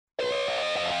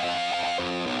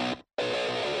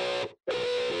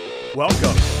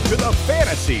Welcome to the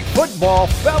Fantasy Football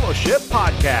Fellowship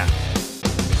Podcast,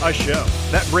 a show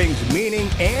that brings meaning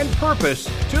and purpose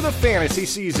to the fantasy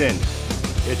season.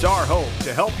 It's our hope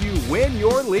to help you win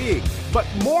your league, but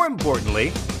more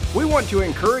importantly, we want to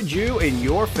encourage you in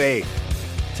your faith.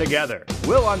 Together,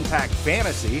 we'll unpack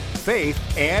fantasy, faith,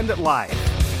 and life.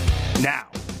 Now,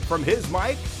 from his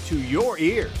mic to your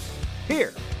ears,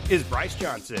 here is Bryce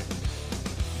Johnson.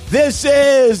 This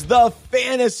is the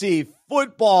Fantasy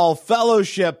Football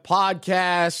Fellowship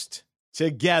Podcast.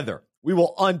 Together, we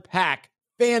will unpack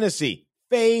fantasy,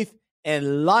 faith,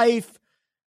 and life.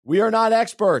 We are not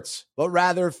experts, but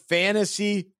rather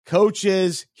fantasy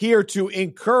coaches here to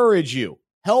encourage you,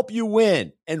 help you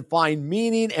win, and find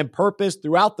meaning and purpose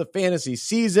throughout the fantasy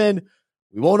season.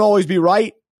 We won't always be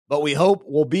right, but we hope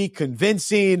we'll be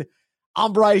convincing.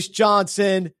 I'm Bryce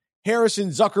Johnson. Harrison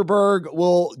Zuckerberg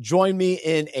will join me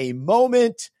in a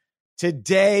moment.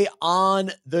 Today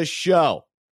on the show,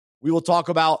 we will talk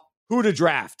about who to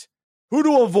draft, who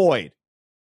to avoid,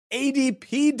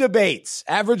 ADP debates,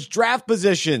 average draft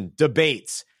position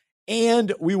debates,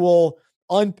 and we will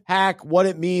unpack what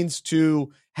it means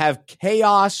to have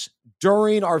chaos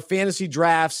during our fantasy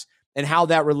drafts and how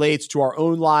that relates to our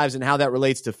own lives and how that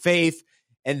relates to faith.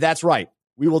 And that's right,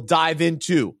 we will dive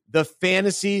into the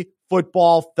Fantasy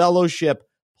Football Fellowship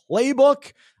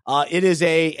Playbook. It is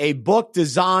a book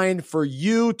designed for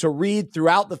you to read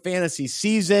throughout the fantasy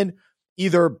season,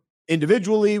 either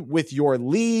individually with your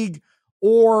league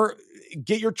or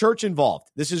get your church involved.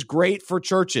 This is great for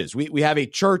churches. We have a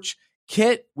church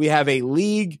kit, we have a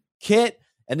league kit,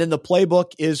 and then the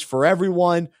playbook is for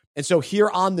everyone. And so here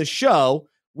on the show,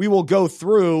 we will go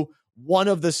through one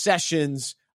of the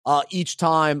sessions each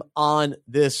time on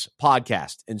this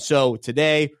podcast. And so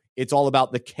today, it's all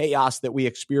about the chaos that we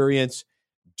experience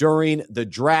during the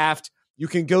draft. You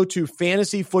can go to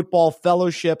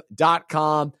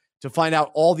fantasyfootballfellowship.com to find out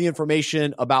all the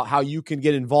information about how you can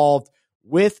get involved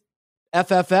with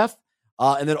FFF.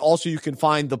 And then also you can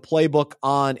find the playbook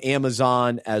on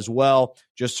Amazon as well.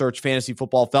 Just search Fantasy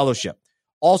Football Fellowship.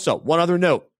 Also, one other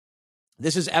note.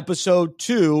 This is episode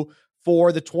 2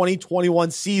 for the 2021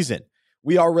 season.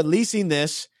 We are releasing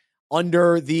this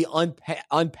under the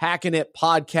Unpacking It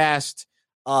podcast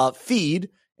feed.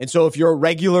 And so if you're a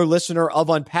regular listener of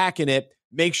Unpacking It,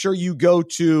 make sure you go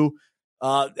to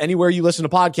anywhere you listen to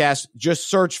podcasts, just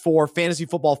search for Fantasy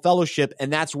Football Fellowship,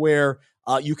 and that's where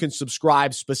you can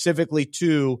subscribe specifically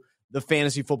to the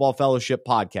Fantasy Football Fellowship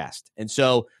podcast. And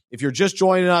so if you're just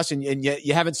joining us and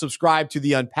you haven't subscribed to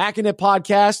the Unpacking It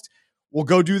podcast, we'll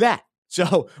go do that.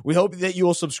 So we hope that you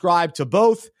will subscribe to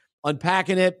both.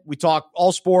 Unpacking It, we talk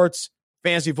all sports,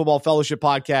 Fantasy Football Fellowship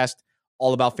podcast,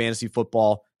 all about fantasy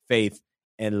football, faith,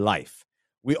 and life.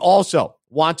 We also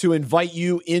want to invite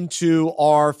you into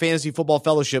our Fantasy Football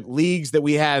Fellowship leagues that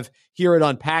we have here at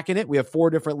Unpacking It. We have 4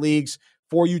 different leagues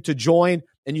for you to join,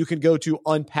 and you can go to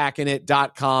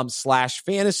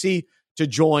unpackingit.com/fantasy to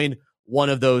join one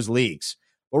of those leagues.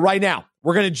 But right now,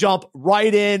 we're going to jump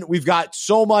right in. We've got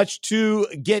so much to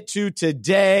get to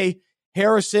today.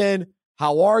 Harrison,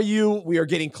 how are you? We are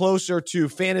getting closer to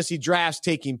fantasy drafts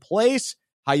taking place.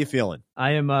 How you feeling?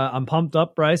 I'm pumped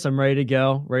up, Bryce. I'm ready to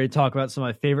go. Ready to talk about some of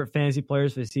my favorite fantasy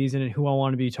players for the season and who I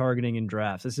want to be targeting in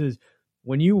drafts. This is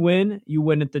when you win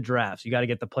at the drafts. You got to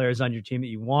get the players on your team that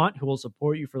you want who will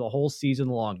support you for the whole season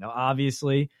long. Now,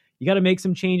 obviously, you got to make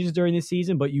some changes during the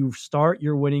season, but you start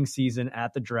your winning season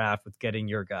at the draft with getting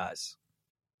your guys.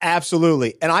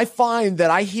 Absolutely. And I find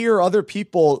that I hear other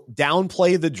people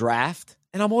downplay the draft.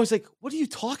 And I'm always like, what are you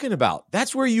talking about?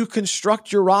 That's where you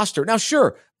construct your roster. Now,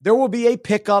 sure, there will be a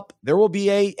pickup. There will be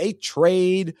a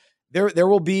trade. There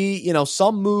will be,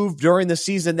 some move during the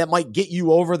season that might get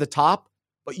you over the top,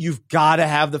 but you've got to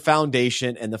have the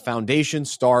foundation, and the foundation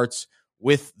starts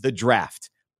with the draft.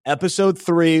 Episode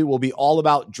 3 will be all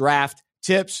about draft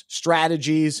tips,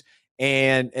 strategies,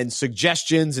 and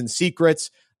suggestions and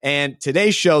secrets. And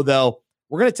today's show, though,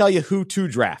 we're going to tell you who to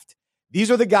draft. These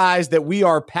are the guys that we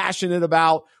are passionate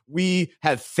about, we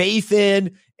have faith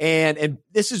in, and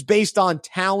this is based on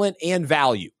talent and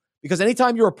value. Because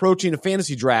anytime you're approaching a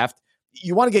fantasy draft,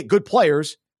 you want to get good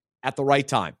players at the right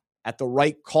time, at the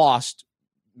right cost,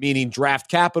 meaning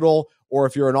draft capital, or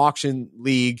if you're an auction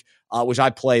league, which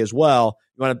I play as well,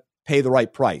 you want to pay the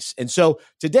right price. And so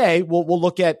today we'll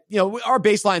look at, our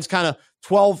baseline's kind of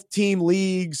 12-team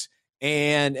leagues,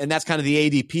 and that's kind of the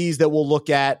ADPs that we'll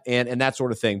look at and that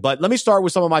sort of thing. But let me start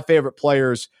with some of my favorite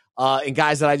players and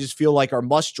guys that I just feel like are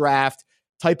must-draft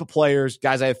type of players,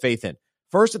 guys I have faith in.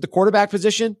 First, at the quarterback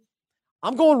position,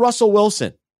 I'm going Russell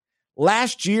Wilson.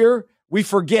 Last year, we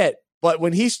forget, but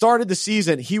when he started the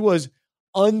season, he was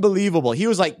unbelievable. He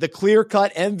was like the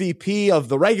clear-cut MVP of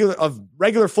the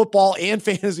regular football and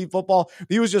fantasy football.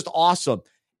 He was just awesome.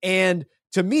 And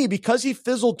to me, because he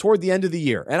fizzled toward the end of the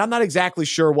year, and I'm not exactly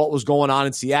sure what was going on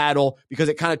in Seattle because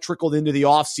it kind of trickled into the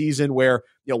offseason where,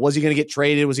 was he going to get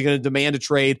traded? Was he going to demand a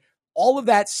trade? All of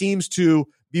that seems to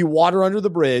be water under the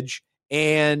bridge.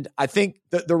 And I think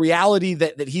the reality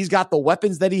that he's got the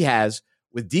weapons that he has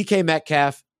with DK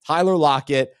Metcalf, Tyler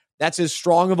Lockett, that's as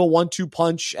strong of a 1-2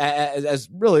 punch as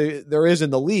really there is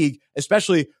in the league,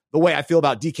 especially the way I feel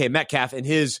about DK Metcalf and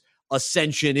his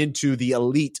ascension into the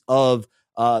elite of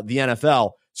the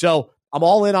NFL. So I'm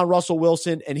all in on Russell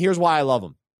Wilson, and here's why I love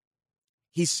him.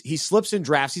 He slips in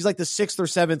drafts. He's like the 6th or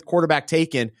 7th quarterback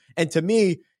taken, and to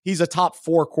me, he's a top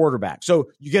 4 quarterback. So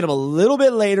you get him a little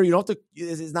bit later. You don't have to.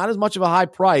 It's not as much of a high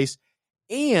price,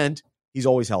 and he's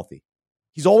always healthy.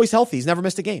 He's always healthy. He's never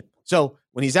missed a game. So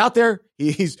when he's out there,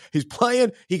 he's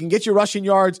playing. He can get you rushing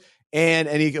yards, and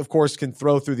he of course can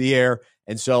throw through the air.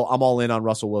 And so I'm all in on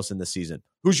Russell Wilson this season.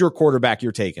 Who's your quarterback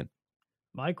you're taking?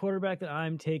 My quarterback that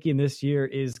I'm taking this year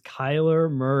is Kyler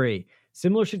Murray.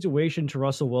 Similar situation to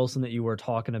Russell Wilson that you were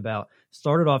talking about.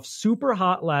 Started off super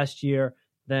hot last year,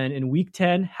 then in week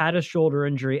 10 had a shoulder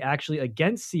injury actually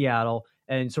against Seattle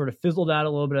and sort of fizzled out a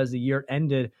little bit as the year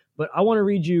ended. But I want to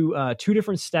read you 2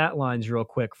 different stat lines real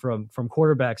quick from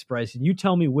quarterbacks, Bryce, and you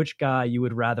tell me which guy you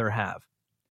would rather have.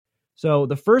 So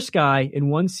the first guy in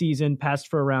one season passed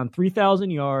for around 3,000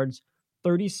 yards,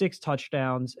 36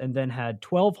 touchdowns, and then had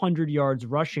 1,200 yards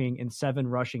rushing and 7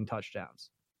 rushing touchdowns.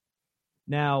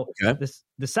 Now,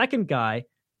 the second guy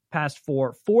passed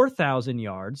for 4,000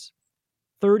 yards,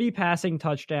 30 passing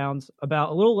touchdowns,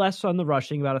 about a little less on the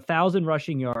rushing, about 1,000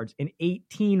 rushing yards, and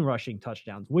 18 rushing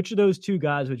touchdowns. Which of those 2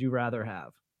 guys would you rather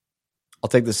have? I'll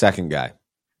take the second guy.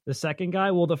 The second guy?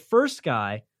 Well, the first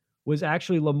guy was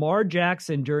actually Lamar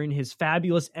Jackson during his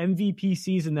fabulous MVP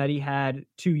season that he had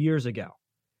 2 years ago.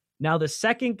 Now, the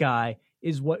second guy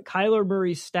is what Kyler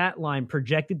Murray's stat line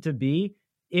projected to be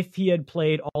if he had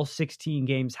played all 16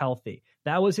 games healthy.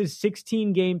 That was his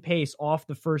 16-game pace off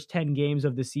the first 10 games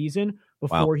of the season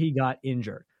before he got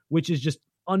injured, which is just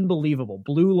unbelievable.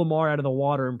 Blew Lamar out of the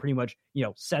water in pretty much,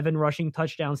 7 rushing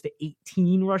touchdowns to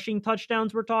 18 rushing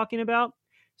touchdowns we're talking about.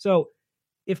 So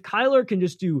if Kyler can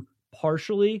just do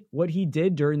partially what he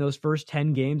did during those first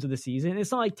 10 games of the season,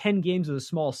 it's not like 10 games is a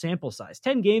small sample size.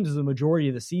 10 games is the majority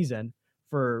of the season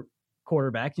for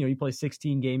quarterbacks. You play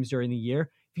 16 games during the year.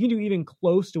 If you can do even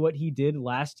close to what he did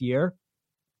last year,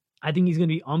 I think he's going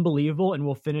to be unbelievable and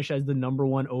will finish as the number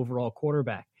 1 overall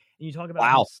quarterback. And you talk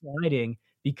about him sliding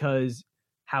because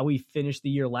how he finished the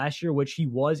year last year, which he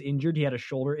was injured. He had a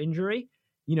shoulder injury.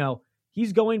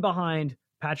 He's going behind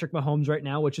Patrick Mahomes right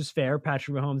now, which is fair.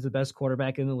 Patrick Mahomes is the best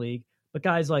quarterback in the league. But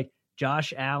guys like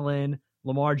Josh Allen,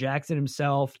 Lamar Jackson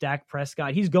himself, Dak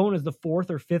Prescott, he's going as the 4th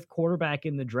or 5th quarterback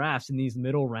in the drafts in these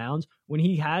middle rounds when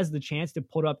he has the chance to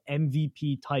put up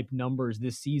MVP-type numbers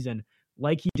this season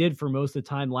like he did for most of the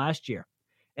time last year.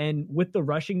 And with the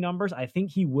rushing numbers, I think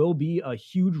he will be a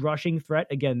huge rushing threat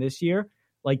again this year.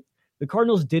 Like, the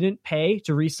Cardinals didn't pay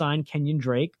to re-sign Kenyon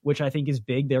Drake, which I think is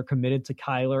big. They're committed to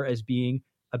Kyler as being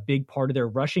a big part of their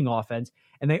rushing offense.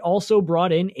 And they also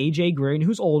brought in A.J. Green,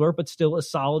 who's older, but still a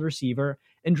solid receiver,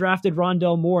 and drafted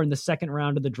Rondell Moore in the second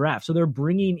round of the draft. So they're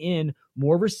bringing in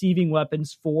more receiving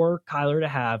weapons for Kyler to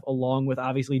have, along with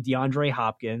obviously DeAndre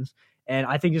Hopkins. And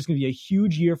I think it's going to be a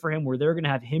huge year for him where they're going to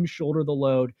have him shoulder the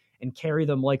load and carry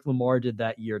them like Lamar did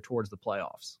that year towards the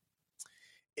playoffs.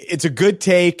 It's a good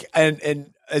take.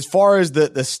 And as far as the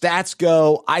stats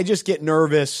go, I just get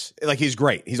nervous. Like, he's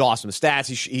great. He's awesome. The stats,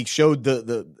 he showed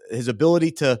his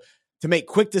ability to make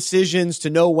quick decisions, to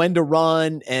know when to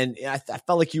run. And I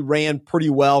felt like he ran pretty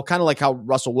well, kind of like how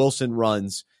Russell Wilson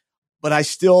runs. But I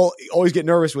still always get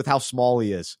nervous with how small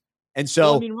he is. And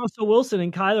so, Russell Wilson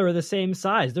and Kyler are the same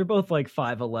size. They're both like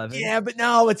 5'11". Yeah, but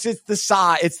no, it's the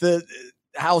size. It's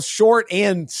how short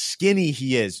and skinny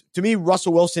he is. To me,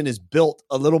 Russell Wilson is built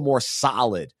a little more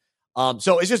solid.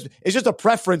 So it's just a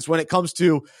preference when it comes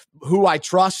to who I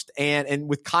trust. And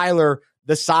with Kyler,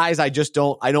 the size I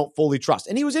don't fully trust.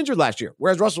 And he was injured last year,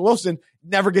 whereas Russell Wilson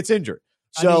never gets injured.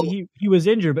 So he was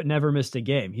injured but never missed a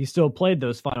game. He still played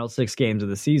those final 6 games of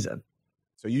the season.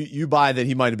 So you buy that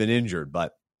he might have been injured,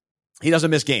 but he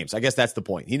doesn't miss games. I guess that's the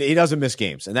point. He doesn't miss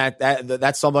games, and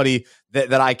that's somebody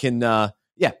that I can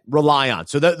rely on.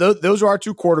 So those are our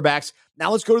 2 quarterbacks.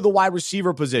 Now let's go to the wide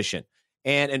receiver position,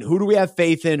 and who do we have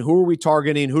faith in? Who are we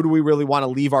targeting? Who do we really want to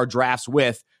leave our drafts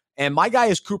with? And my guy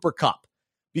is Cooper Kupp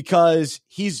because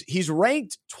he's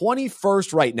ranked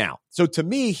 21st right now. So to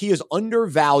me, he is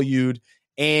undervalued,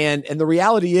 and the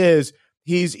reality is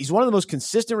He's one of the most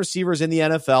consistent receivers in the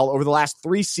NFL over the last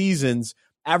 3 seasons,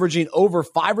 averaging over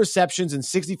 5 receptions and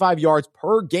 65 yards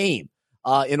per game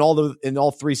in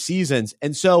all 3 seasons.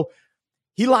 And so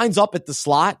he lines up at the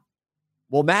slot.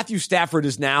 Well, Matthew Stafford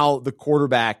is now the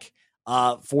quarterback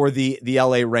for the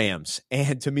LA Rams.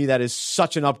 And to me, that is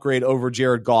such an upgrade over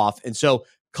Jared Goff. And so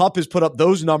Kupp has put up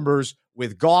those numbers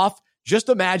with Goff. Just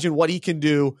imagine what he can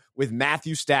do with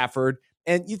Matthew Stafford.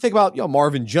 And you think about,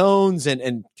 Marvin Jones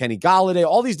and Kenny Golladay,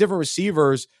 all these different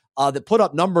receivers that put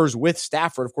up numbers with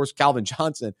Stafford, of course, Calvin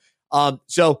Johnson.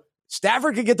 So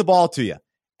Stafford can get the ball to you.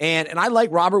 And I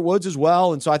like Robert Woods as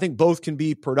well. And so I think both can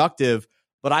be productive,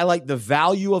 but I like the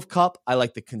value of Kupp. I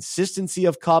like the consistency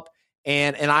of Kupp.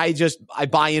 And I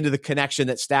buy into the connection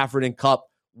that Stafford and Kupp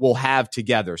will have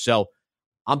together. So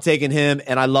I'm taking him,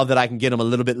 and I love that I can get him a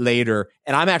little bit later.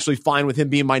 And I'm actually fine with him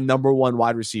being my number 1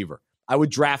 wide receiver. I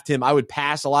would draft him. I would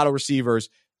pass a lot of receivers,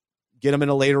 get him in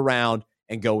a later round,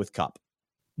 and go with Kupp.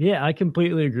 Yeah, I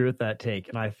completely agree with that take.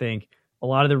 And I think a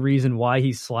lot of the reason why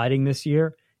he's sliding this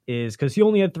year is because he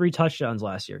only had 3 touchdowns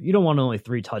last year. You don't want only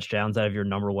 3 touchdowns out of your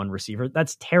number 1 receiver.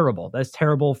 That's terrible. That's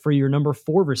terrible for your number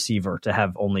 4 receiver to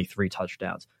have only 3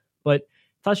 touchdowns. But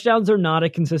touchdowns are not a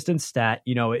consistent stat.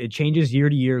 It changes year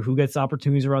to year. Who gets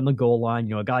opportunities around the goal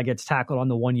line? A guy gets tackled on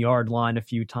the 1-yard line a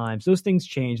few times. Those things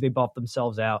change. They buff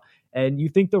themselves out. And you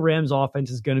think the Rams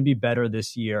offense is going to be better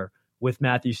this year with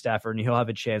Matthew Stafford, and he'll have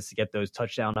a chance to get those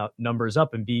touchdown numbers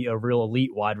up and be a real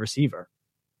elite wide receiver.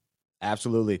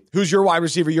 Absolutely. Who's your wide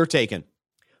receiver you're taking?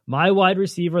 My wide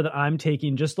receiver that I'm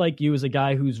taking, just like you, is a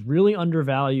guy who's really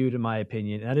undervalued, in my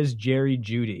opinion. That is Jerry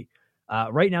Jeudy.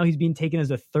 Right now, he's being taken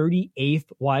as a 38th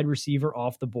wide receiver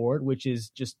off the board, which is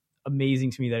just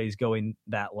amazing to me that he's going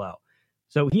that low.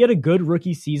 So he had a good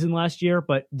rookie season last year,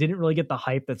 but didn't really get the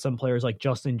hype that some players like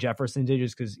Justin Jefferson did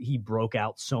just because he broke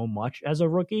out so much as a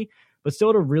rookie, but still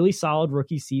had a really solid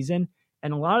rookie season.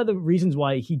 And a lot of the reasons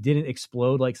why he didn't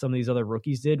explode like some of these other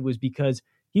rookies did was because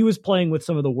he was playing with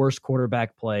some of the worst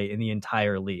quarterback play in the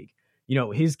entire league.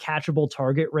 His catchable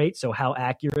target rate, so how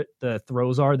accurate the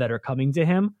throws are that are coming to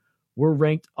him, were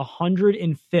ranked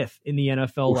 105th in the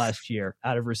NFL last year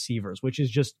out of receivers, which is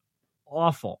just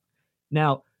awful.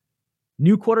 Now,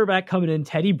 new quarterback coming in,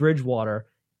 Teddy Bridgewater.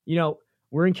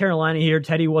 We're in Carolina here.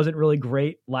 Teddy wasn't really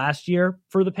great last year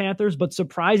for the Panthers, but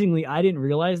surprisingly, I didn't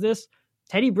realize this.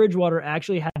 Teddy Bridgewater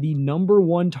actually had the number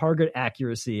 1 target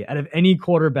accuracy out of any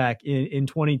quarterback in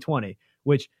 2020,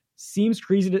 which seems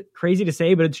crazy to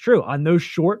say, but it's true. On those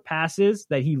short passes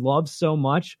that he loves so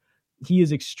much, he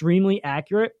is extremely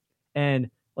accurate. And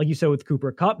like you said with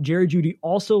Cooper Kupp, Jerry Jeudy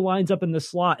also lines up in the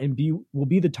slot and will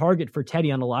be the target for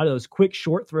Teddy on a lot of those quick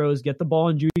short throws, get the ball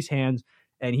in Judy's hands,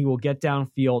 and he will get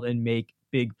downfield and make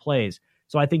big plays.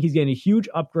 So I think he's getting a huge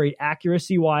upgrade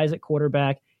accuracy-wise at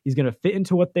quarterback. He's going to fit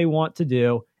into what they want to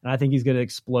do, and I think he's going to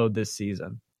explode this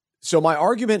season. So my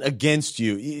argument against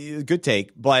you, good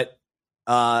take, but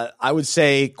I would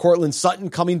say Courtland Sutton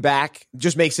coming back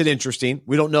just makes it interesting.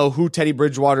 We don't know who Teddy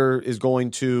Bridgewater is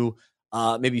going to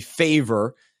maybe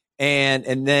favor.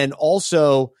 And then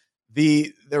also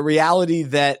the reality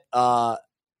that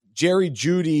Jerry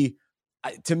Jeudy,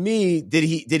 to me, did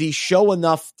he show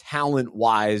enough talent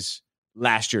wise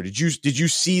last year? Did you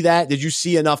see that? Did you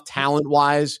see enough talent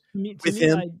wise with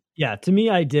him? To me,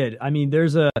 I did. I mean,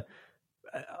 there's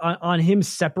on him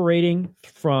separating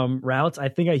from routes. I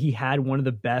think he had one of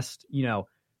the best,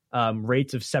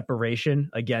 rates of separation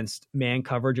against man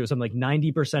coverage. It was something like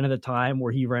 90% of the time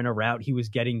where he ran a route, he was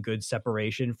getting good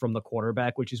separation from the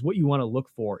quarterback, which is what you want to look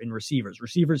for in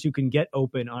receivers who can get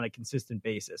open on a consistent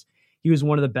basis. He was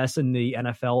one of the best in the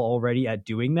NFL already at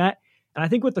doing that. And I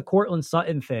think with the Courtland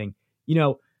Sutton thing,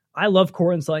 I love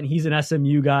Courtland Sutton. He's an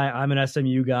SMU guy. I'm an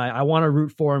SMU guy. I want to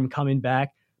root for him coming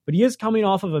back, but he is coming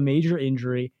off of a major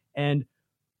injury. And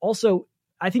also,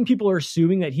 I think people are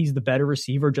assuming that he's the better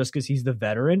receiver just because he's the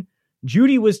veteran.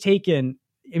 Jeudy was taken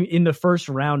in the first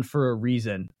round for a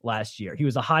reason last year. He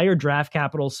was a higher draft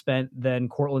capital spent than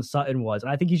Courtland Sutton was.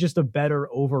 And I think he's just a better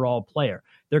overall player.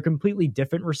 They're completely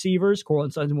different receivers.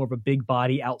 Courtland Sutton's more of a big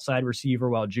body outside receiver,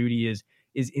 while Jeudy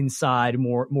is inside,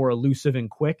 more elusive and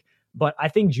quick. But I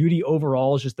think Jeudy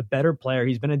overall is just a better player.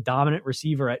 He's been a dominant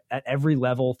receiver at every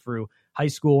level through high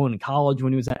school and college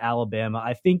when he was at Alabama.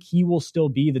 I think he will still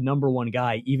be the number 1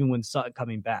 guy, even when Sutton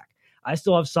coming back. I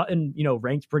still have Sutton,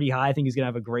 ranked pretty high. I think he's going to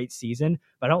have a great season,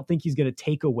 but I don't think he's going to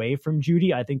take away from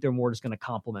Jeudy. I think they're more just going to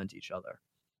complement each other.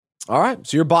 All right.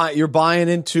 So you're buying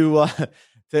into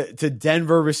to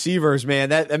Denver receivers, man.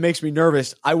 That makes me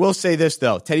nervous. I will say this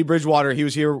though. Teddy Bridgewater, he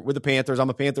was here with the Panthers. I'm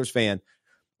a Panthers fan.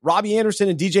 Robbie Anderson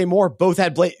and DJ Moore both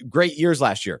had great years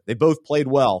last year. They both played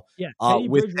well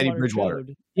with Teddy Bridgewater.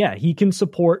 He can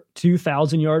support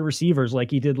 2,000-yard receivers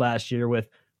like he did last year with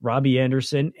Robbie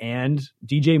Anderson and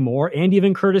DJ Moore, and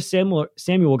even Curtis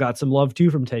Samuel got some love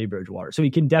too from Teddy Bridgewater. So he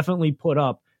can definitely put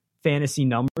up fantasy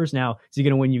numbers. Now, is he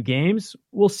going to win you games?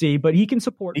 We'll see, but he can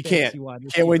support. He can't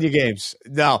win you games.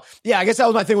 No. Yeah, I guess that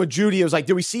was my thing with Judy. It was like,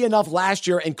 did we see enough last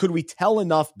year, and could we tell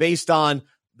enough based on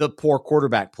the poor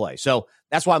quarterback play? So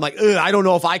that's why I'm like, I don't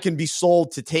know if I can be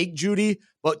sold to take Judy.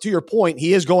 But to your point,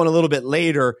 he is going a little bit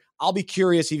later. I'll be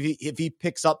curious if he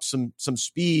picks up some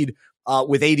speed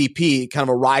with ADP, kind of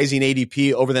a rising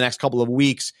ADP over the next couple of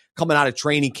weeks coming out of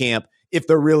training camp, if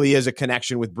there really is a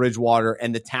connection with Bridgewater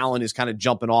and the talent is kind of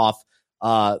jumping off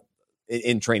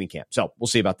in training camp. So we'll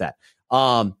see about that.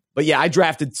 But yeah, I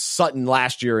drafted Sutton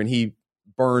last year and he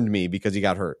burned me because he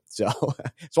got hurt. So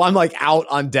I'm like out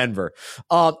on Denver.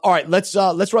 All right, let's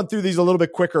run through these a little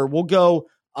bit quicker. We'll go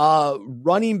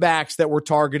running backs that we're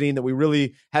targeting that we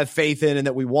really have faith in and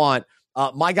that we want.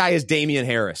 My guy is Damian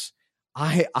Harris.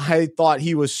 I thought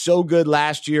he was so good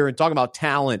last year, and talking about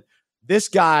talent, this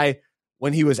guy,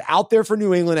 when he was out there for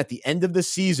New England at the end of the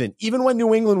season, even when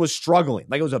New England was struggling,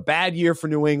 like it was a bad year for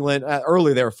New England.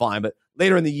 Early they were fine, but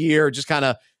later in the year, just kind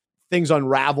of things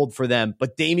unraveled for them.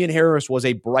 But Damian Harris was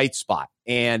a bright spot,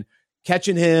 and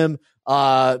catching him,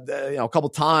 a couple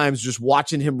times, just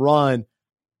watching him run,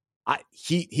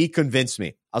 he convinced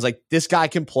me. I was like, this guy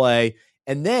can play.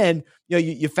 And then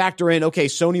you factor in, okay,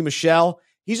 Sony Michel.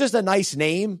 He's just a nice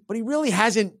name, but he really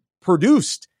hasn't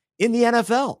produced in the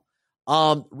NFL.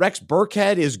 Rex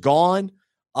Burkhead is gone.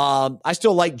 I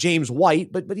still like James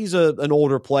White, but he's an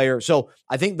older player. So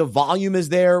I think the volume is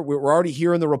there. We're already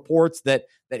hearing the reports that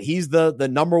he's the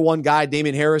number one guy,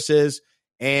 Damian Harris is,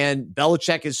 and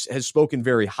Belichick has spoken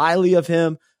very highly of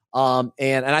him.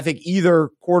 And I think either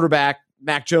quarterback,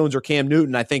 Mac Jones or Cam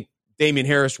Newton, I think Damian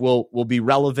Harris will be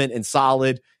relevant and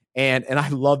solid. And I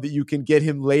love that you can get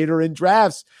him later in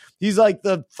drafts. He's like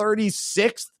the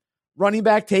 36th running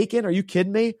back taken. Are you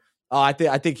kidding me? I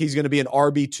think he's going to be an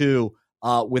RB2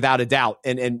 without a doubt,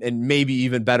 and maybe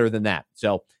even better than that.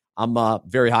 So I'm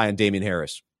very high on Damian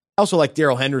Harris. I also like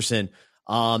Darrell Henderson.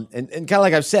 And kind of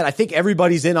like I've said, I think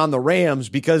everybody's in on the Rams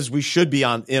because we should be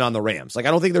in on the Rams. Like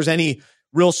I don't think there's any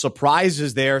real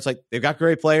surprises there. It's like they've got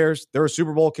great players. They're a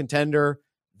Super Bowl contender.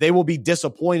 They will be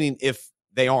disappointing if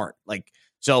they aren't.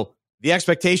 So the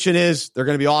expectation is they're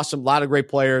going to be awesome. A lot of great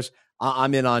players.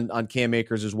 I'm in on Cam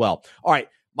Akers as well. All right.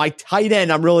 My tight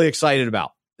end, I'm really excited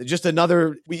about. Just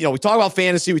another, we talk about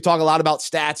fantasy. We talk a lot about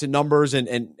stats and numbers,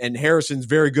 and Harrison's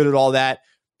very good at all that.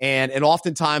 And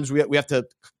oftentimes we have to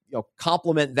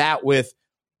complement that with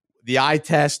the eye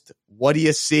test. What do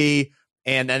you see?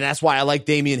 And that's why I like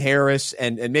Damian Harris.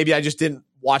 And maybe I just didn't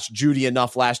watch Judy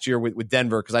enough last year with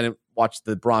Denver because I didn't watch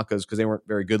the Broncos because they weren't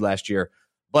very good last year.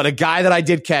 But a guy that I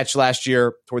did catch last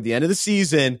year toward the end of the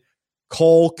season,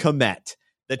 Cole Kmet,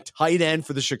 the tight end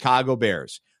for the Chicago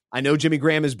Bears. I know Jimmy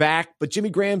Graham is back, but Jimmy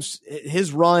Graham's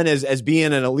his run as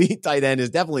being an elite tight end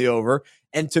is definitely over.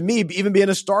 And to me, even being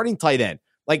a starting tight end,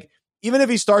 like even if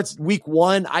he starts week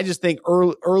 1, I just think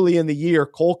early in the year,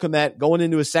 Cole Kmet going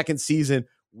into his second season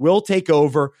will take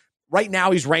over. Right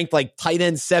now, he's ranked like tight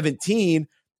end 17,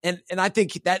 and I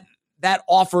think that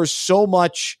offers so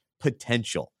much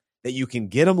potential that you can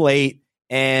get him late.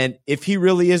 And if he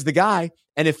really is the guy,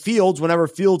 and if whenever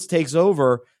Fields takes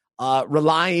over,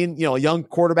 relying, a young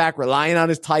quarterback relying on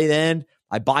his tight end,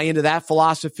 I buy into that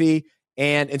philosophy.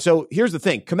 And so here's the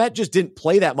thing. Kmet just didn't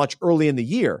play that much early in the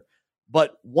year.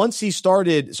 But once he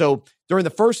started, so during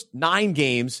the first 9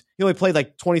 games, he only played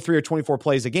like 23 or 24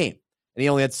 plays a game, and he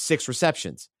only had 6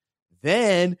 receptions.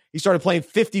 Then he started playing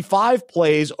 55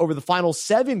 plays over the final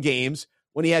 7 games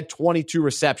when he had 22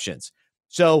 receptions.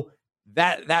 So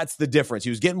that's the difference. He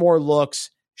was getting more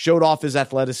looks, showed off his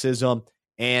athleticism,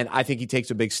 and I think he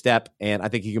takes a big step, and I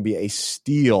think he can be a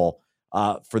steal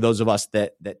for those of us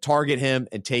that target him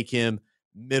and take him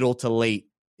middle to late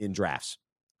in drafts.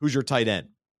 Who's your tight end?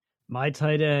 My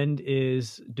tight end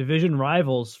is division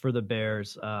rivals for the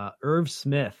Bears, Irv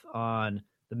Smith on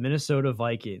the Minnesota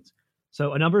Vikings.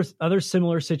 So other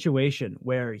similar situation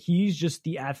where he's just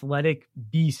the athletic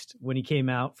beast when he came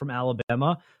out from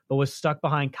Alabama, but was stuck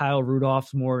behind Kyle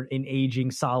Rudolph's more an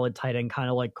aging, solid tight end, kind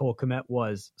of like Cole Kmet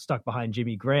was stuck behind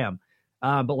Jimmy Graham.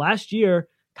 But last year,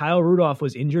 Kyle Rudolph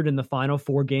was injured in the final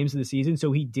 4 games of the season,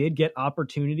 so he did get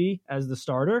opportunity as the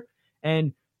starter.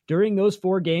 And during those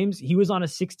 4 games, he was on a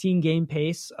 16-game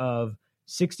pace of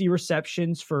 60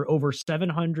 receptions for over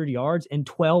 700 yards and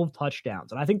 12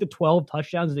 touchdowns. And I think the 12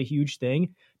 touchdowns is a huge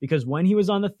thing because when he was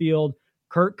on the field,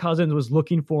 Kirk Cousins was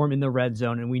looking for him in the red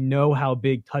zone, and we know how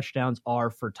big touchdowns are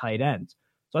for tight ends.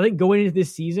 So I think going into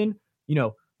this season,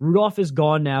 Rudolph is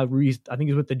gone now. I think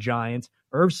he's with the Giants.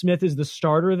 Irv Smith is the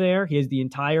starter there. He has the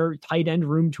entire tight end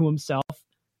room to himself.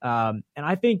 And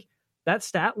I think that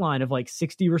stat line of like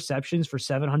 60 receptions for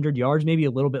 700 yards, maybe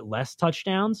a little bit less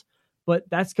touchdowns, but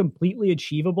that's completely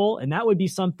achievable. And that would be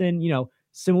something,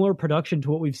 similar production to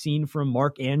what we've seen from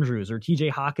Mark Andrews or TJ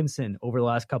Hawkinson over the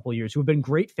last couple of years, who have been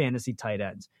great fantasy tight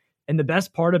ends. And the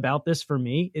best part about this for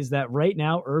me is that right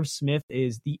now, Irv Smith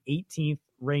is the 18th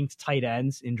ranked tight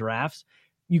ends in drafts.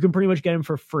 You can pretty much get him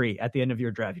for free at the end of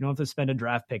your draft. You don't have to spend a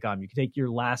draft pick on him. You can take your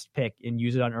last pick and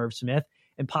use it on Irv Smith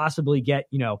and possibly get,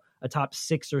 a top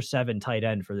 6 or 7 tight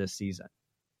end for this season.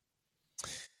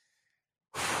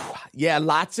 Yeah,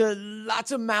 lots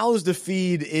of mouths to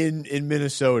feed in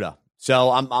Minnesota.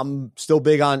 So I'm still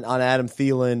big on Adam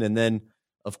Thielen, and then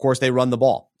of course they run the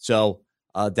ball. So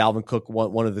Dalvin Cook,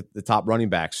 one of the top running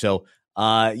backs. So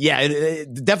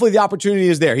definitely the opportunity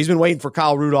is there. He's been waiting for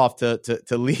Kyle Rudolph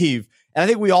to leave, and I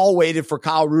think we all waited for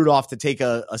Kyle Rudolph to take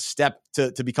a step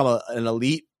to become an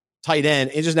elite tight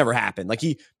end. It just never happened. Like,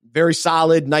 he very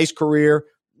solid, nice career,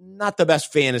 not the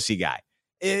best fantasy guy.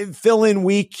 Fill in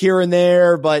week here and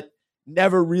there, but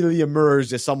never really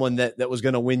emerged as someone that was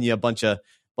going to win you a bunch of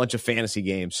fantasy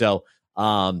games. So,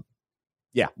 we'll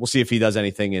see if he does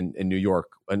anything in New York,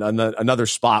 another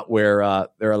spot where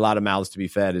there are a lot of mouths to be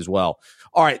fed as well.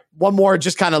 All right, one more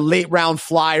just kind of late round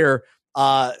flyer,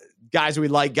 guys we'd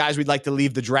like to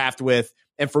leave the draft with.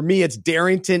 And for me, it's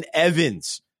Darrington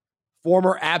Evans,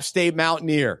 former App State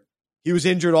Mountaineer. He was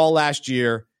injured all last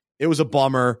year. It was a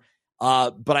bummer.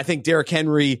 But I think Derrick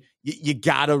Henry, you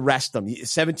got to rest him.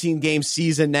 17-game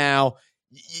season now.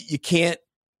 You can't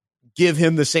give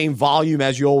him the same volume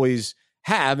as you always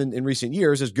have in recent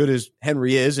years, as good as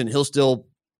Henry is, and he'll still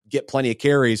get plenty of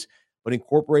carries. But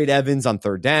incorporate Evans on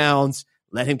third downs.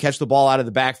 Let him catch the ball out of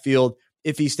the backfield.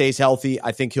 If he stays healthy,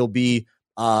 I think he'll be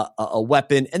a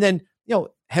weapon. And then,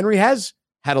 Henry has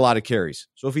had a lot of carries.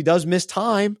 So if he does miss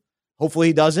time, hopefully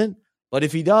he doesn't. But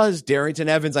if he does, Darrington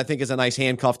Evans, I think, is a nice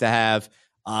handcuff to have,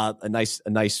 a nice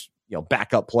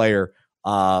backup player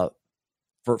for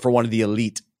one of the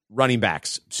elite running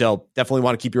backs. So definitely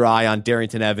want to keep your eye on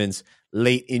Darrington Evans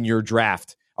late in your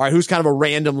draft. All right, who's kind of a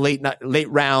random late night?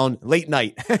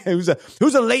 who's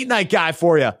a late night guy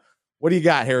for you? What do you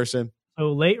got, Harrison?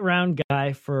 So late round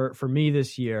guy for me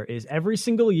this year is every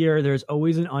single year there's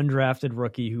always an undrafted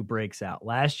rookie who breaks out.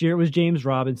 Last year it was James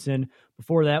Robinson.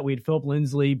 Before that, we had Philip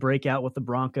Lindsay break out with the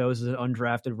Broncos as an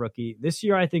undrafted rookie. This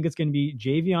year I think it's going to be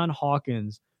Javion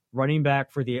Hawkins, running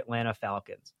back for the Atlanta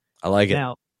Falcons. I like it.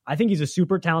 Now, I think he's a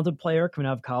super talented player coming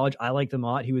out of college. I liked him a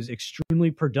lot. He was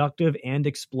extremely productive and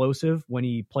explosive when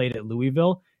he played at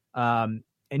Louisville. And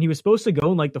he was supposed to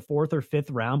go in like the 4th or 5th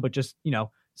round, but just,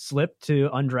 slipped to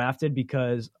undrafted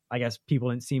because I guess people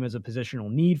didn't see him as a positional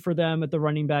need for them at the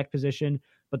running back position.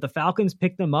 But the Falcons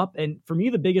picked them up. And for me,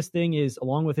 the biggest thing is,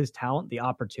 along with his talent, the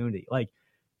opportunity. Like,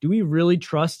 do we really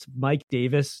trust Mike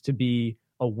Davis to be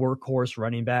a workhorse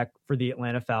running back for the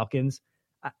Atlanta Falcons?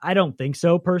 I don't think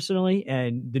so, personally.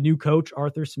 And the new coach,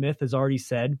 Arthur Smith, has already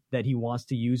said that he wants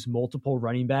to use multiple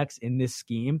running backs in this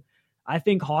scheme. I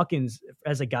think Hawkins,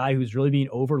 as a guy who's really being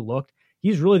overlooked,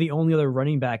 he's really the only other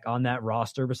running back on that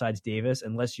roster besides Davis,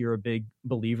 unless you're a big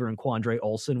believer in Quandre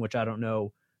Olson, which I don't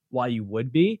know why you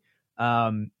would be.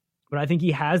 But I think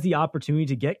he has the opportunity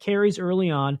to get carries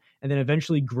early on and then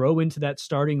eventually grow into that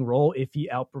starting role if he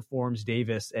outperforms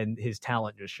Davis and his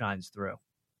talent just shines through.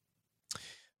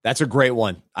 That's a great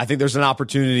one. I think there's an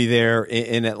opportunity there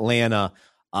in Atlanta.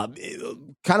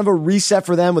 Kind of a reset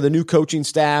for them with a new coaching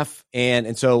staff.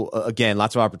 And so, again,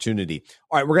 lots of opportunity.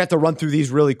 All right, we're going to have to run through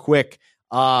these really quick.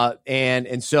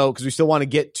 And so, because we still want to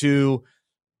get to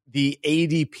the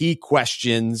ADP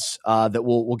questions that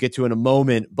we'll get to in a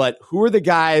moment. But who are the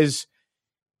guys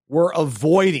we're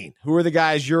avoiding? Who are the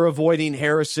guys you're avoiding,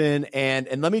 Harrison?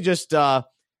 And let me just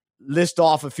list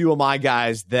off a few of my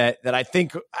guys that I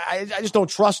think I just don't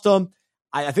trust them.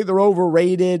 I think they're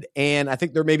overrated, and I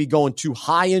think they're maybe going too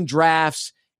high in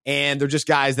drafts, and they're just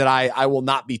guys that I will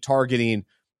not be targeting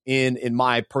in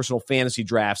my personal fantasy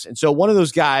drafts. And so one of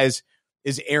those guys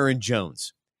is Aaron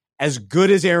Jones. As good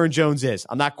as Aaron Jones is,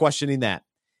 I'm not questioning that.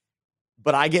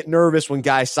 But I get nervous when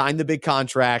guys sign the big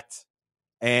contract,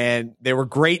 and they were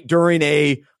great during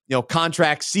a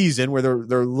contract season where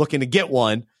they're looking to get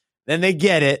one. Then they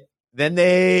get it. Then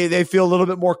they feel a little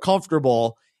bit more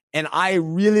comfortable. And I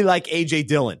really like A.J.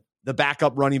 Dillon, the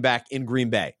backup running back in Green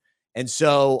Bay. And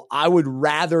so I would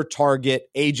rather target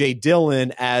A.J.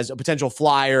 Dillon as a potential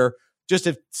flyer, just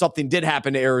if something did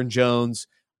happen to Aaron Jones.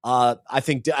 I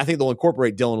think they'll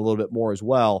incorporate Dillon a little bit more as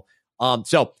well.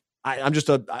 So I'm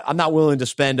not willing to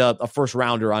spend a first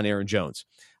rounder on Aaron Jones.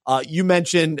 You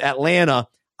mentioned Atlanta,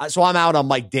 so I'm out on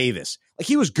Mike Davis. Like,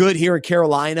 he was good here in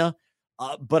Carolina,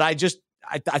 but I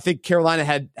think Carolina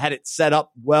had it set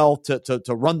up well to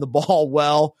run the ball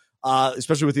well,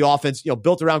 especially with the offense,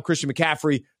 built around Christian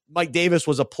McCaffrey. Mike Davis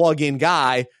was a plug-in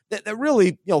guy that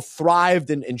really, thrived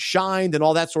and shined and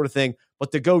all that sort of thing.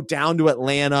 But to go down to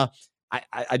Atlanta,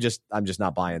 I'm just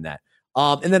not buying that.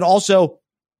 And then also,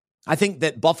 I think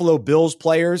that Buffalo Bills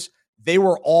players, they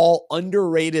were all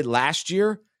underrated last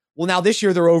year. Well, now this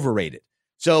year they're overrated.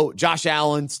 So Josh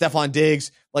Allen, Stephon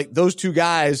Diggs, like those two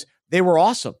guys, they were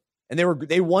awesome. And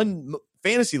they won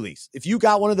fantasy leagues. If you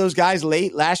got one of those guys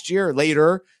late last year or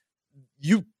later,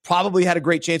 you probably had a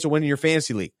great chance of winning your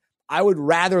fantasy league. I would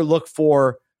rather look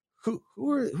for who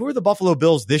are the Buffalo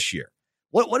Bills this year?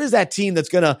 What is that team that's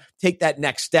going to take that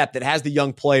next step, that has the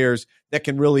young players that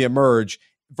can really emerge,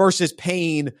 versus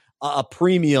paying a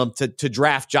premium to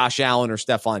draft Josh Allen or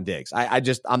Stephon Diggs?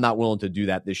 I'm not willing to do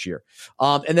that this year.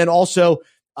 And then also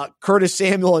Curtis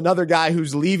Samuel, another guy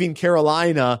who's leaving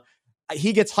Carolina.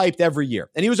 He gets hyped every year,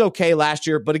 and he was okay last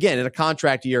year, but again, in a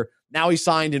contract year. Now he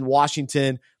signed in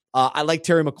Washington. I like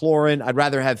Terry McLaurin. I'd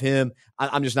rather have him.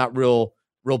 I'm just not real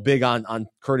big on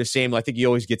Curtis Samuel. I think he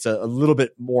always gets a little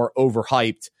bit more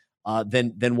overhyped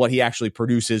than what he actually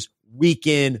produces week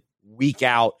in, week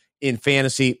out in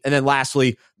fantasy. And then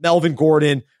lastly, Melvin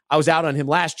Gordon. I was out on him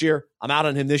last year. I'm out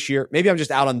on him this year. Maybe I'm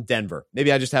just out on Denver.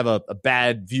 Maybe I just have a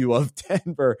bad view of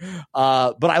Denver.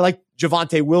 But I like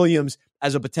Javonte Williams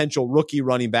as a potential rookie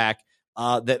running back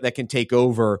that can take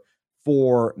over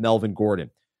for Melvin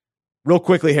Gordon. Real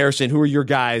quickly, Harrison, who are your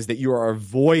guys that you are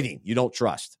avoiding, you don't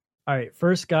trust? All right,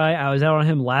 first guy, I was out on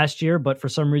him last year, but for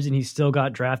some reason he still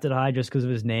got drafted high just because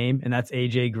of his name, and that's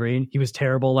AJ Green. He was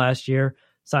terrible last year,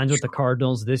 signs with the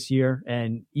Cardinals this year,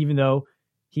 and even though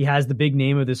he has the big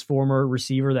name of this former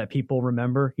receiver that people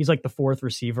remember, he's like the fourth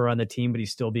receiver on the team, but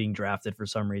he's still being drafted for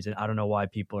some reason. I don't know why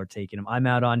people are taking him. I'm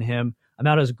out on him. I'm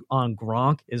out on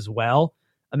Gronk as well.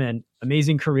 I mean,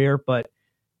 amazing career, but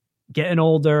getting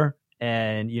older,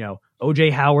 and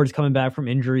OJ Howard's coming back from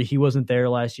injury. He wasn't there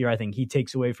last year. I think he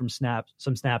takes away some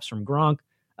snaps from Gronk.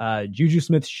 Juju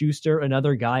Smith-Schuster,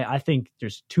 another guy. I think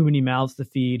there's too many mouths to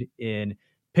feed in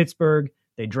Pittsburgh.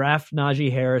 They draft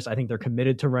Najee Harris. I think they're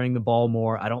committed to running the ball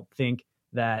more. I don't think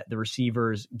that the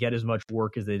receivers get as much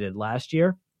work as they did last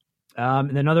year.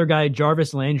 And then another guy,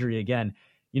 Jarvis Landry, again,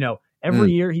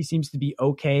 every year he seems to be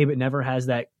okay, but never has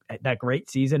that great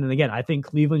season. And again, I think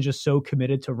Cleveland's just so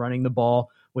committed to running the ball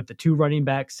with the two running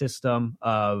back system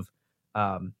of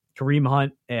Kareem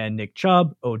Hunt and Nick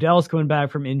Chubb. Odell's coming back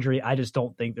from injury. I just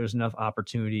don't think there's enough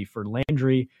opportunity for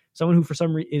Landry, someone who for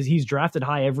some reason he's drafted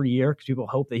high every year because people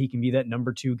hope that he can be that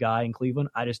number 2 guy in Cleveland.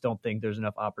 I just don't think there's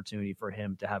enough opportunity for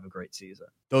him to have a great season.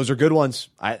 Those are good ones.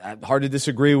 I'm hard to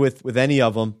disagree with any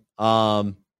of them.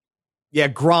 Yeah,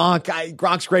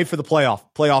 Gronk's great for the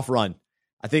playoff run.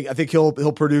 I think he'll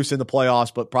produce in the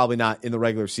playoffs, but probably not in the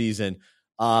regular season.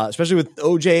 Especially with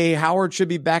OJ Howard should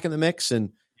be back in the mix,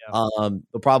 and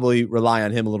they'll probably rely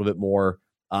on him a little bit more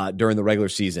during the regular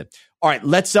season. All right,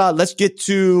 let's get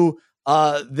to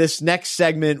this next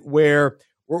segment where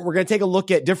we're going to take a look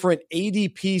at different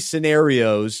ADP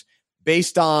scenarios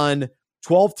based on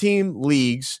 12-team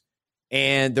leagues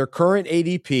and their current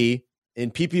ADP in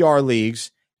PPR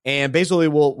leagues, and basically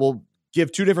we'll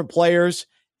give 2 different players,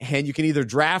 and you can either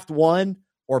draft one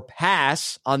or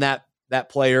pass on that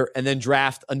player and then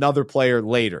draft another player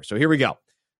later. So here we go.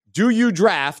 Do you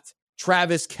draft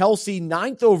Travis Kelce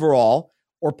 9th overall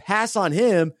or pass on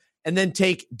him and then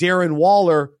take Darren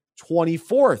Waller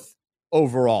 24th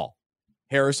overall?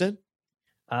 Harrison?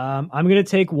 I'm going to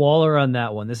take Waller on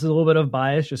that one. This is a little bit of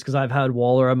bias just because I've had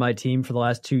Waller on my team for the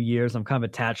last 2 years. I'm kind of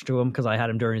attached to him because I had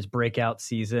him during his breakout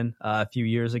season a few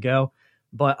years ago.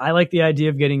 But I like the idea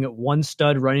of getting one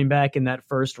stud running back in that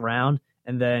first round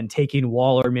and then taking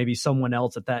Waller, maybe someone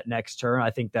else at that next turn.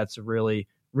 I think that's really,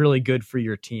 really good for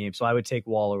your team. So I would take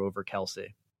Waller over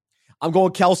Kelce. I'm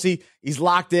going Kelce. He's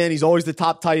locked in. He's always the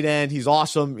top tight end. He's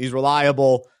awesome. He's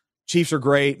reliable. Chiefs are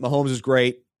great. Mahomes is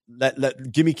great.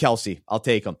 Give me Kelce. I'll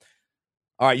take him.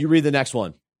 All right, you read the next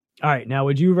one. All right, now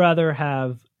would you rather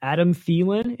have Adam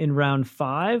Thielen in round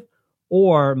 5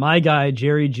 or my guy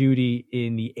Jerry Jeudy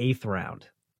in the 8th round?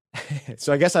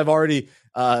 So I guess I've already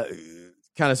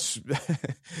kind of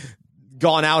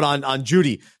gone out on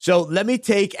Jeudy. So let me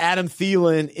take Adam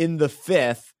Thielen in the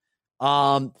 5th.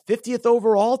 50th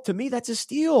overall, to me, that's a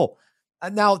steal.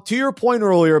 Now, to your point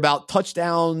earlier about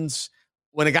touchdowns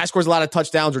when a guy scores a lot of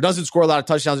touchdowns or doesn't score a lot of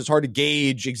touchdowns, it's hard to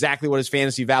gauge exactly what his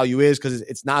fantasy value is because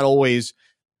it's not always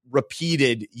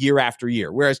repeated year after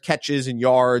year. Whereas catches and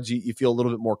yards, you feel a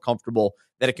little bit more comfortable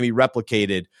that it can be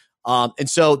replicated. And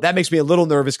so that makes me a little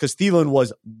nervous because Thielen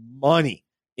was money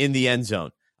in the end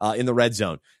zone, in the red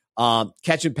zone.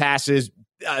 Catching passes,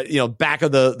 back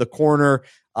of the corner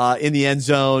in the end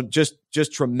zone, just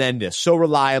tremendous. So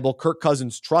reliable. Kirk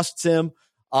Cousins trusts him.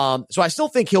 So I still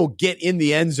think he'll get in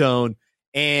the end zone.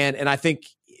 And I think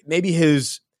maybe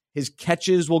his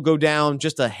catches will go down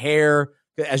just a hair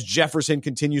as Jefferson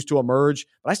continues to emerge.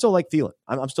 But I still like Thielen.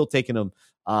 I'm still taking him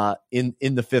in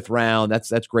the 5th round.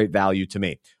 That's great value to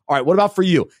me. All right, what about for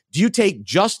you? Do you take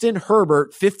Justin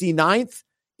Herbert 59th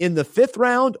in the 5th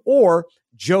round or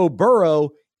Joe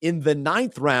Burrow in the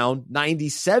 9th round,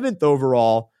 97th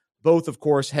overall, both, of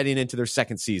course, heading into their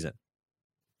 2nd season?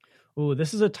 Ooh,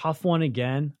 this is a tough one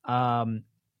again.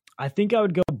 I think I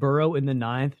would go Burrow in the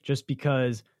 9th just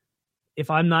because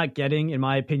if I'm not getting, in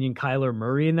my opinion, Kyler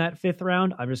Murray in that 5th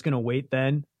round, I'm just going to wait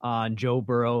then on Joe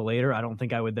Burrow later. I don't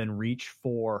think I would then reach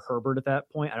for Herbert at that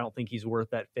point. I don't think he's worth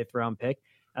that 5th round pick.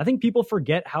 I think people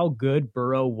forget how good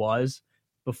Burrow was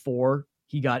before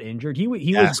he got injured. He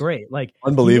was great. Like,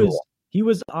 unbelievable. He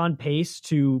was on pace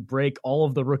to break all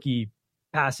of the rookie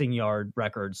passing yard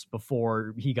records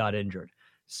before he got injured.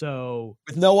 So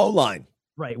with no O-line.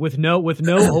 Right, with no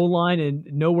O-line and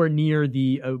nowhere near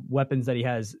the weapons that he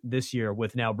has this year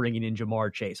with now bringing in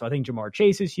Jamar Chase. So I think Jamar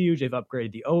Chase is huge. They've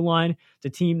upgraded the O-line. It's a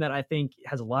team that I think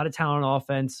has a lot of talent on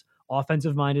offense,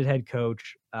 offensive-minded head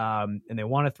coach, and they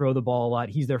want to throw the ball a lot.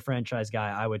 He's their franchise guy.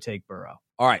 I would take Burrow.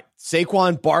 All right,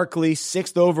 Saquon Barkley,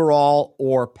 6th overall,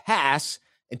 or pass,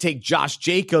 and take Josh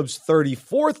Jacobs,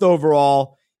 34th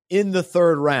overall in the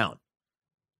 3rd round.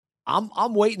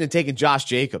 I'm waiting and taking Josh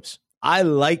Jacobs. I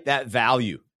like that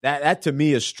value. That to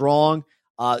me is strong.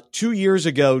 2 years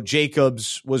ago,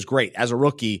 Jacobs was great as a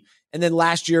rookie. And then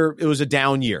last year, it was a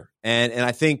down year. And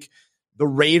I think the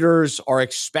Raiders are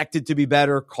expected to be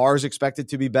better. Carr's expected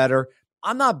to be better.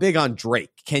 I'm not big on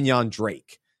Drake, Kenyon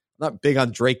Drake. I'm not big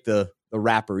on Drake, the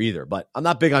rapper either, but I'm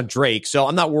not big on Drake. So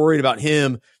I'm not worried about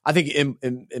him. I think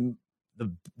in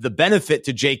the benefit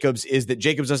to Jacobs is that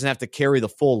Jacobs doesn't have to carry the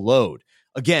full load.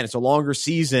 Again, it's a longer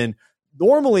season.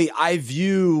 Normally, I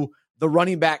view the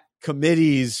running back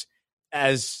committees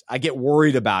as I get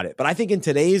worried about it. But I think in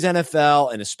today's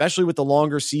NFL, and especially with the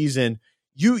longer season,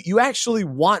 you actually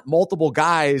want multiple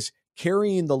guys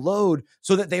carrying the load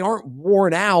so that they aren't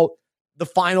worn out the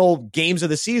final games of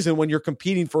the season when you're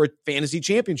competing for a fantasy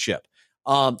championship.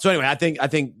 So anyway, I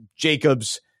think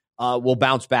Jacobs will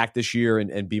bounce back this year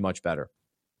and be much better.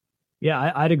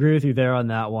 Yeah, I'd agree with you there on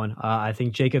that one. I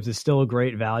think Jacobs is still a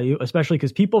great value, especially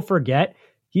because people forget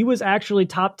he was actually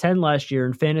top 10 last year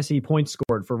in fantasy points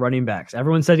scored for running backs.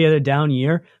 Everyone said he had a down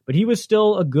year, but he was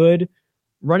still a good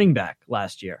running back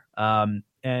last year. And,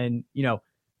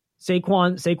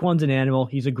 Saquon's an animal.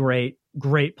 He's a great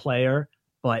player.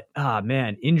 But,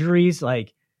 man, injuries,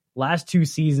 like last 2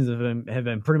 seasons of him have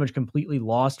been pretty much completely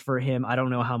lost for him. I don't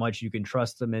know how much you can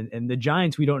trust them. And the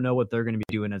Giants, we don't know what they're going to be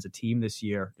doing as a team this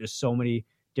year. There's so many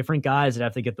different guys that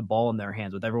have to get the ball in their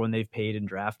hands with everyone they've paid and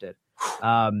drafted.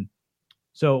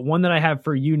 So one that I have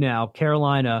for you now,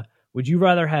 Carolina, would you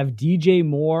rather have DJ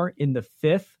Moore in the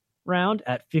 5th round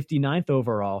at 59th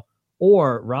overall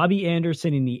or Robbie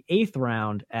Anderson in the 8th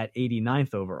round at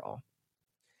 89th overall?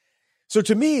 So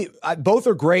to me, both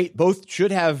are great. Both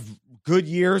should have good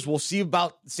years. We'll see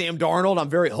about Sam Darnold. I'm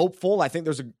very hopeful. I think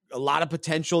there's a lot of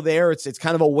potential there. It's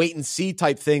kind of a wait and see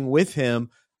type thing with him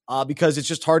because it's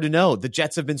just hard to know. The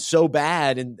Jets have been so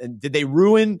bad, and did they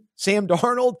ruin Sam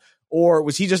Darnold, or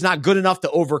was he just not good enough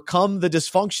to overcome the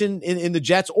dysfunction in the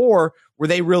Jets, or were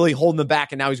they really holding him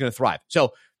back and now he's going to thrive?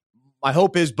 So my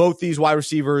hope is both these wide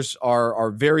receivers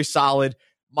are very solid.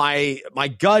 My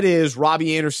gut is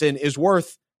Robbie Anderson is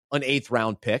worth an 8th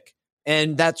round pick,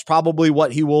 and that's probably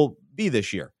what he will be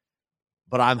this year.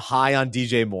 But I'm high on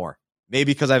DJ Moore,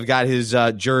 maybe because I've got his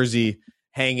jersey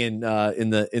hanging in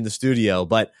the studio.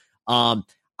 But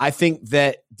I think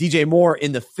that DJ Moore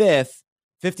in the 5th,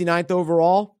 59th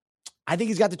overall, I think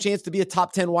he's got the chance to be a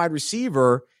top 10 wide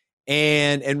receiver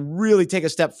and really take a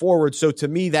step forward. So to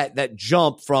me, that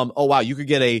jump from, oh wow, you could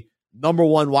get a number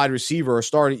 1 wide receiver or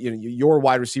start your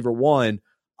wide receiver 1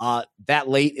 that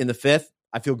late in the 5th,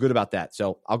 I feel good about that.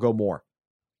 So I'll go Moore.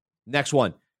 Next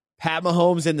one, Pat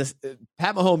Mahomes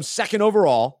 2nd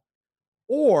overall,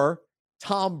 or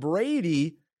Tom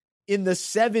Brady in the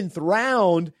 7th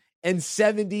round and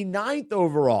 79th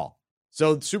overall.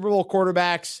 So Super Bowl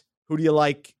quarterbacks, who do you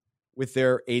like with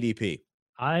their ADP?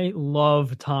 I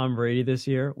love Tom Brady this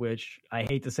year, which I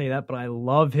hate to say that, but I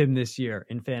love him this year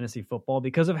in fantasy football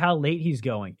because of how late he's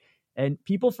going. And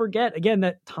people forget, again,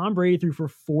 that Tom Brady threw for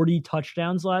 40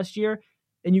 touchdowns last year,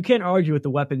 and you can't argue with the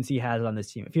weapons he has on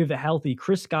this team. If you have a healthy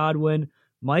Chris Godwin,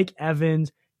 Mike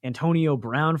Evans, Antonio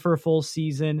Brown for a full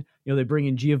season, they bring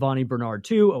in Giovanni Bernard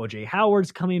too, OJ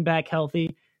Howard's coming back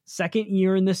healthy. Second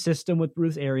year in the system with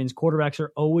Bruce Arians, quarterbacks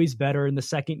are always better in the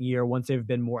second year once they've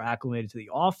been more acclimated to the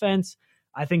offense.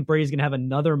 I think Brady's going to have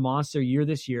another monster year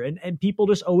this year. And people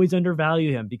just always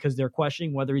undervalue him because they're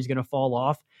questioning whether he's going to fall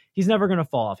off. He's never going to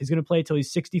fall off. He's going to play until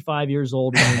he's 65 years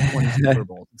old and win 20 Super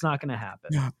Bowls. It's not going to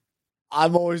happen.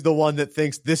 I'm always the one that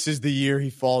thinks this is the year he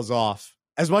falls off.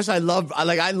 As much as I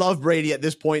love Brady at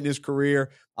this point in his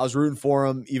career. I was rooting for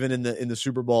him even in the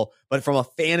Super Bowl. But from a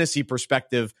fantasy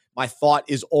perspective, my thought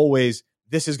is always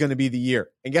this is going to be the year.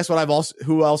 And guess what?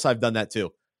 Who else I've done that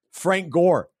to? Frank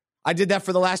Gore. I did that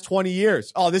for the last 20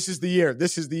 years. Oh, this is the year.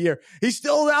 This is the year. He's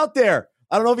still out there.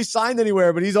 I don't know if he's signed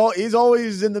anywhere, but he's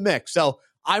always in the mix. So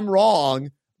I'm wrong,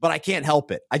 but I can't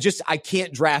help it. I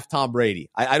can't draft Tom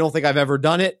Brady. I don't think I've ever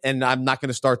done it, and I'm not going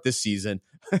to start this season.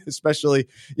 Especially,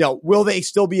 will they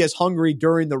still be as hungry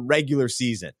during the regular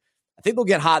season? I think they'll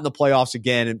get hot in the playoffs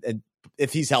again, and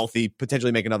if he's healthy,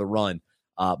 potentially make another run.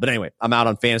 But anyway, I'm out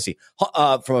on fantasy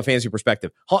from a fantasy perspective.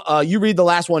 You read the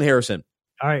last one, Harrison.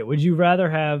 All right. Would you rather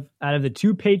have, out of the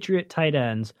two Patriot tight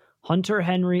ends, Hunter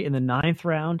Henry in the 9th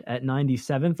round at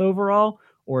 97th overall,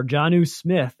 or Jonnu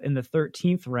Smith in the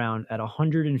 13th round at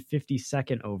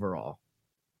 152nd overall?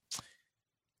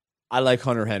 I like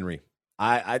Hunter Henry.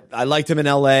 I liked him in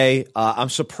LA. I'm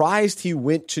surprised he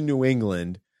went to New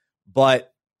England, but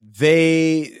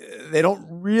they don't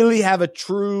really have a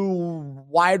true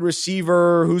wide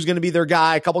receiver who's going to be their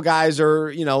guy. A couple guys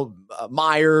are,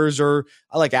 Myers, or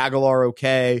I like Aguilar.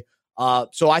 Okay.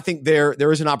 So I think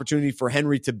there is an opportunity for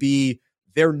Henry to be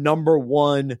their number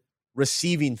one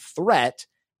receiving threat,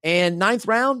 and 9th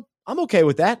round, I'm okay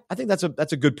with that. I think that's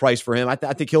a good price for him. I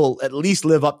think he'll at least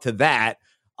live up to that.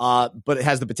 But it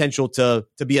has the potential to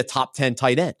be a top 10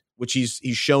 tight end, which he's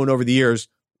shown over the years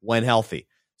when healthy.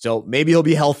 So maybe he'll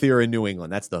be healthier in New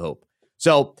England. That's the hope.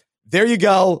 So there you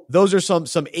go. Those are some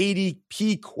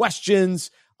ADP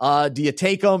questions. Do you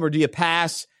take them or do you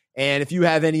pass? And if you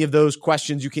have any of those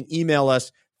questions, you can email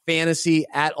us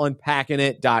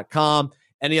fantasy@unpackingit.com.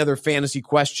 Any other fantasy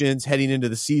questions heading into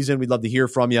the season, we'd love to hear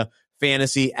from you.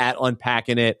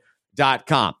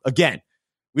 fantasy@unpackingit.com. Again,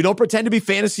 we don't pretend to be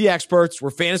fantasy experts. We're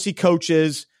fantasy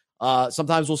coaches.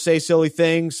 Sometimes we'll say silly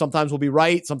things. Sometimes we'll be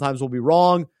right. Sometimes we'll be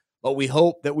wrong. But we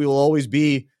hope that we will always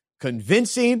be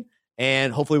convincing,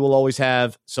 and hopefully we'll always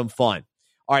have some fun.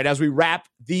 All right, as we wrap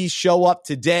the show up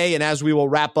today, and as we will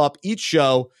wrap up each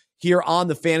show here on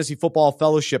the Fantasy Football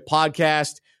Fellowship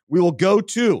podcast, we will go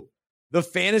to the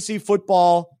Fantasy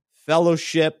Football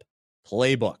Fellowship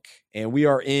Playbook. And we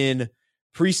are in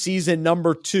preseason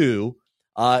number 2.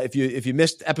 If you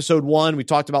missed episode 1, we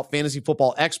talked about fantasy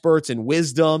football experts and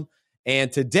wisdom.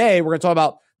 And today we're going to talk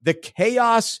about the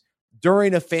chaos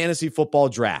during a fantasy football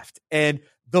draft. And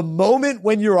the moment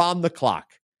when you're on the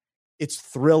clock, it's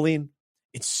thrilling.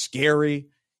 It's scary.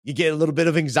 You get a little bit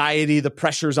of anxiety. The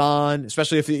pressure's on,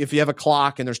 especially if you have a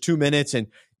clock and there's 2 minutes and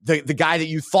the guy that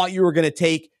you thought you were going to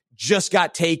take just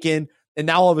got taken. And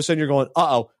now all of a sudden you're going,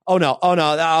 oh no,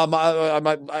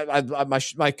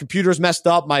 my computer's messed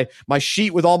up. My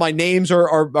sheet with all my names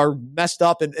are messed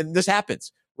up. And this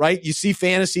happens, right? You see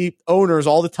fantasy owners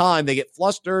all the time. They get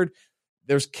flustered.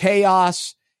 There's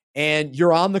chaos and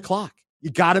you're on the clock.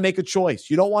 You got to make a choice.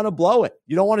 You don't want to blow it.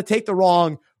 You don't want to take the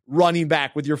wrong running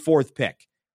back with your 4th pick.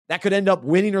 That could end up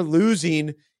winning or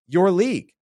losing your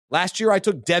league. Last year, I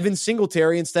took Devin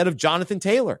Singletary instead of Jonathan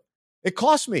Taylor. It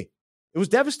cost me. It was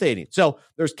devastating. So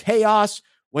there's chaos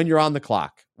when you're on the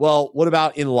clock. Well, what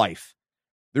about in life?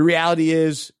 The reality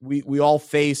is we all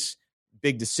face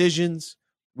big decisions.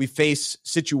 We face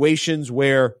situations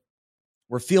where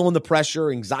we're feeling the pressure,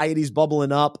 anxiety's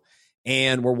bubbling up,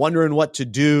 and we're wondering what to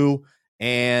do,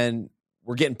 and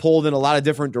we're getting pulled in a lot of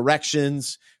different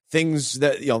directions. Things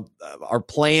that, our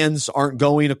plans aren't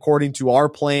going according to our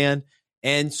plan.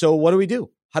 And so what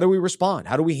do? How do we respond?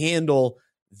 How do we handle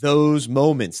those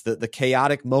moments, the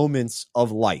chaotic moments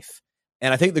of life?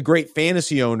 And I think the great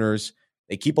fantasy owners,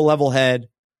 they keep a level head.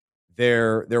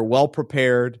 They're well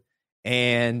prepared,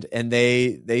 and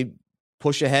they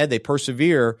push ahead. They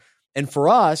persevere. And for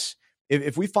us,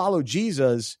 if we follow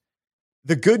Jesus,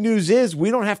 the good news is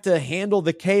we don't have to handle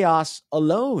the chaos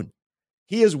alone.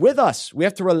 He is with us. We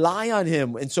have to rely on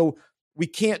him. And so we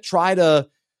can't try to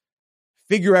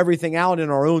figure everything out in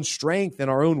our own strength and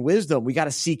our own wisdom. We got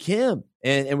to seek him,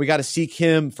 and we got to seek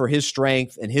him for his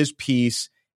strength and his peace.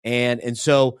 And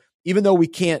so even though we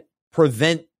can't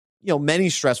prevent, many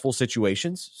stressful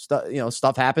situations,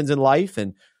 stuff happens in life,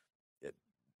 and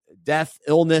death,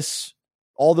 illness,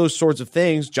 all those sorts of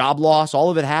things, job loss,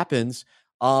 all of it happens.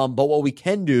 But what we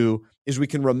can do is we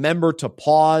can remember to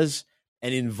pause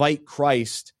and invite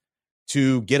Christ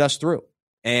to get us through.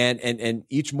 And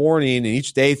each morning and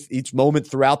each day, each moment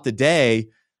throughout the day,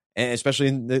 and especially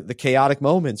in the chaotic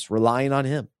moments, relying on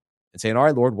him and saying, all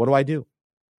right, Lord, what do I do?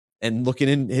 And looking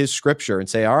in his scripture and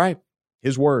say, all right,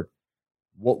 his word,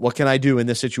 what can I do in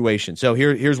this situation? So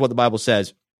here's what the Bible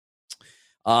says.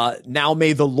 Now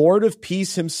may the Lord of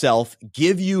peace himself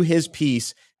give you his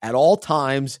peace at all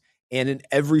times and in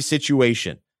every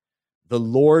situation. The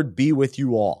Lord be with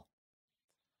you all.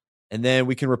 And then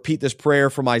we can repeat this prayer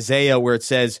from Isaiah where it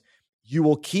says, you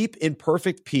will keep in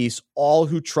perfect peace all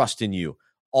who trust in you,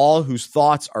 all whose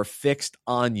thoughts are fixed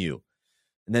on you.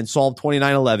 And then Psalm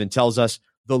 29:11 tells us,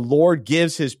 the Lord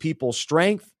gives his people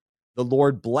strength. The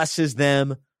Lord blesses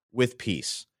them with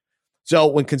peace. So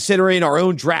when considering our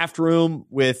own draft room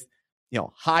with,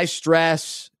 high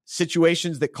stress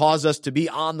situations that cause us to be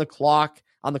on the clock,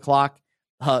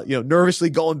 nervously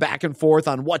going back and forth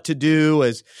on what to do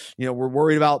as, we're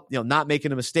worried about, not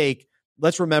making a mistake.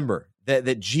 Let's remember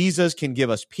that Jesus can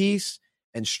give us peace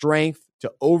and strength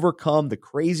to overcome the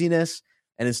craziness.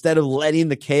 And instead of letting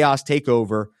the chaos take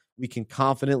over, we can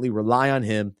confidently rely on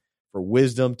him for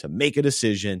wisdom to make a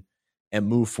decision and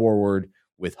move forward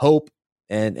with hope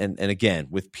and again,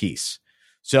 with peace.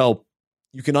 So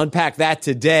you can unpack that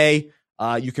today.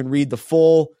 You can read the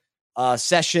full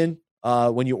session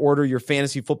when you order your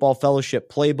Fantasy Football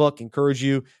Fellowship playbook. Encourage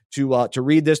you to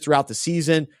read this throughout the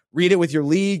season. Read it with your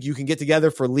league. You can get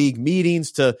together for league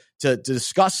meetings to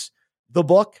discuss the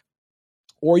book,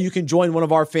 or you can join one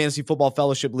of our Fantasy Football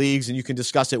Fellowship leagues and you can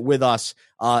discuss it with us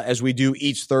as we do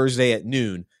each Thursday at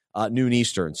noon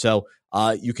Eastern. So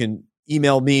you can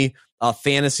email me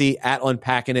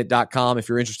fantasy@unpackingit.com if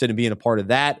you're interested in being a part of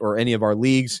that or any of our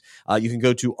leagues. You can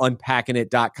go to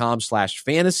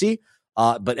unpackingit.com/fantasy.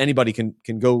 But anybody can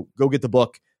go get the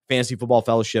book,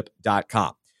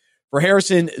 fantasyfootballfellowship.com. For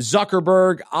Harrison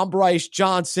Zuckerberg, I'm Bryce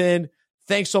Johnson.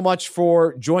 Thanks so much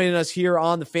for joining us here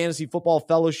on the Fantasy Football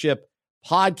Fellowship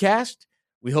podcast.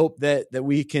 We hope that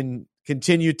we can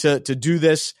continue to do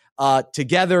this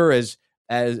together as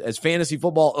fantasy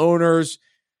football owners,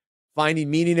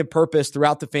 finding meaning and purpose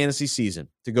throughout the fantasy season,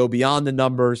 to go beyond the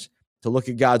numbers, to look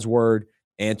at God's word,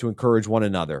 and to encourage one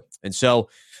another. And so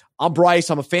I'm Bryce.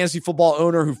 I'm a fantasy football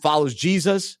owner who follows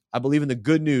Jesus. I believe in the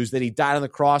good news that he died on the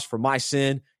cross for my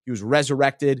sin. He was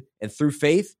resurrected, and through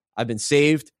faith, I've been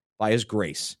saved by his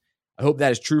grace. I hope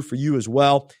that is true for you as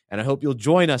well, and I hope you'll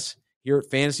join us here at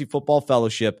Fantasy Football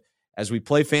Fellowship as we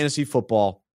play fantasy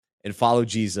football and follow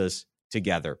Jesus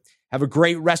together. Have a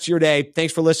great rest of your day.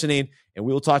 Thanks for listening, and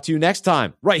we will talk to you next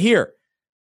time right here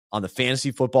on the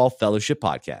Fantasy Football Fellowship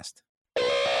podcast.